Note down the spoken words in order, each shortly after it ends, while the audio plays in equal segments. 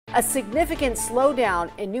A significant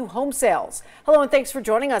slowdown in new home sales. Hello and thanks for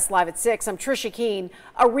joining us live at 6. I'm Trisha Keene.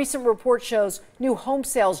 A recent report shows new home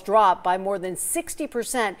sales dropped by more than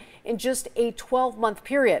 60% in just a 12-month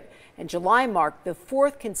period. And July marked the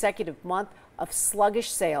fourth consecutive month of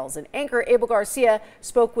sluggish sales. And anchor Abel Garcia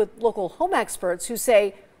spoke with local home experts who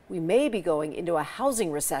say we may be going into a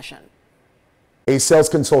housing recession. A sales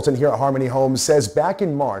consultant here at Harmony Homes says back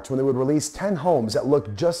in March, when they would release 10 homes that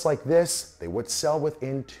looked just like this, they would sell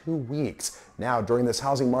within 2 weeks. Now, during this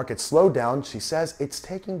housing market slowdown, she says it's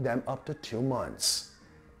taking them up to 2 months.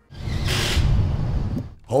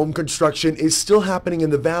 Home construction is still happening in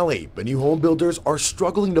the valley, but new home builders are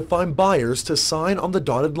struggling to find buyers to sign on the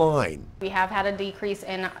dotted line. We have had a decrease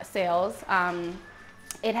in sales.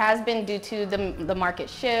 It has been due to the market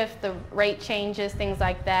shift, the rate changes, things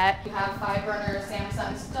like that. You have 5-burner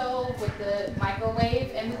Samsung stove with the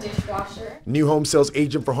microwave and the dishwasher. New home sales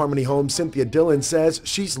agent for Harmony Homes, Cynthia Dillon, says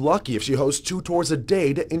she's lucky if she hosts 2 tours a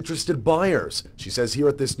day to interested buyers. She says here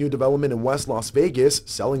at this new development in West Las Vegas,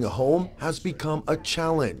 selling a home has become a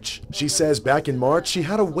challenge. She says back in March she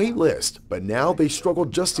had a wait list, but now they struggle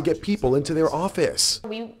just to get people into their office.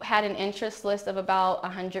 We had an interest list of about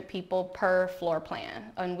 100 people per floor plan.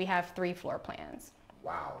 And we have 3 floor plans.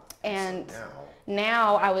 Wow. And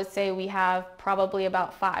now I would say we have probably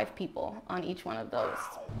about 5 people on each one of those.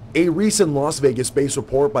 A recent Las Vegas-based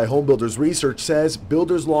report by Home Builders Research says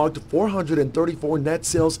builders logged 434 net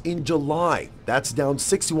sales in July. That's down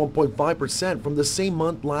 61.5% from the same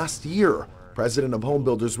month last year. President of Home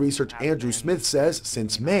Builders Research Andrew Smith says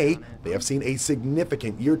since May, they have seen a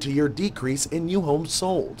significant year-to-year decrease in new homes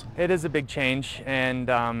sold. It is a big change, and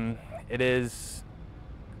it is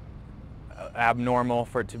abnormal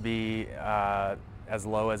for it to be as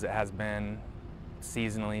low as it has been,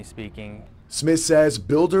 seasonally speaking. Smith says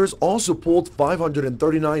builders also pulled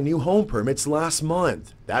 539 new home permits last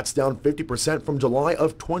month. That's down 50% from July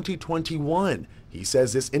of 2021. He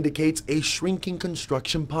says this indicates a shrinking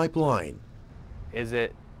construction pipeline. Is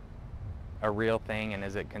it a real thing and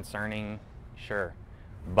is it concerning? Sure.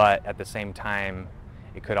 But at the same time,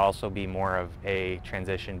 it could also be more of a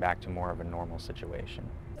transition back to more of a normal situation.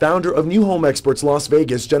 Founder of New Home Experts Las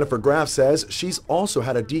Vegas, Jennifer Graff, says she's also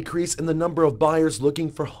had a decrease in the number of buyers looking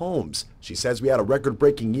for homes. She says we had a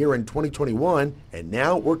record-breaking year in 2021, and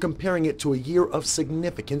now we're comparing it to a year of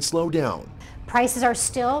significant slowdown. Prices are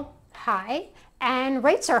still high and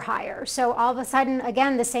rates are higher. So all of a sudden,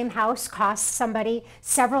 again, the same house costs somebody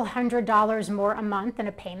several $100s more a month in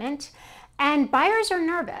a payment. And buyers are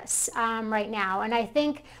nervous right now, and I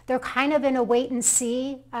think they're kind of in a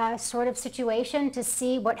wait-and-see sort of situation to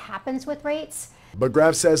see what happens with rates. But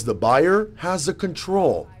Graff says the buyer has the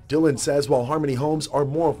control. Dillon says while Harmony Homes are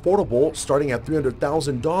more affordable, starting at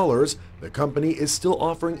 $300,000, the company is still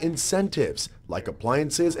offering incentives like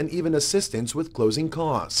appliances and even assistance with closing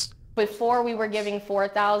costs. Before we were giving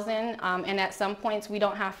 $4,000, and at some points we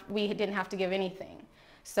didn't have to give anything.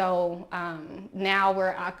 So now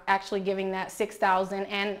we're actually giving that $6,000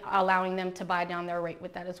 and allowing them to buy down their rate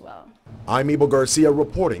with that as well. I'm Abel Garcia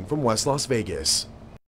reporting from West Las Vegas.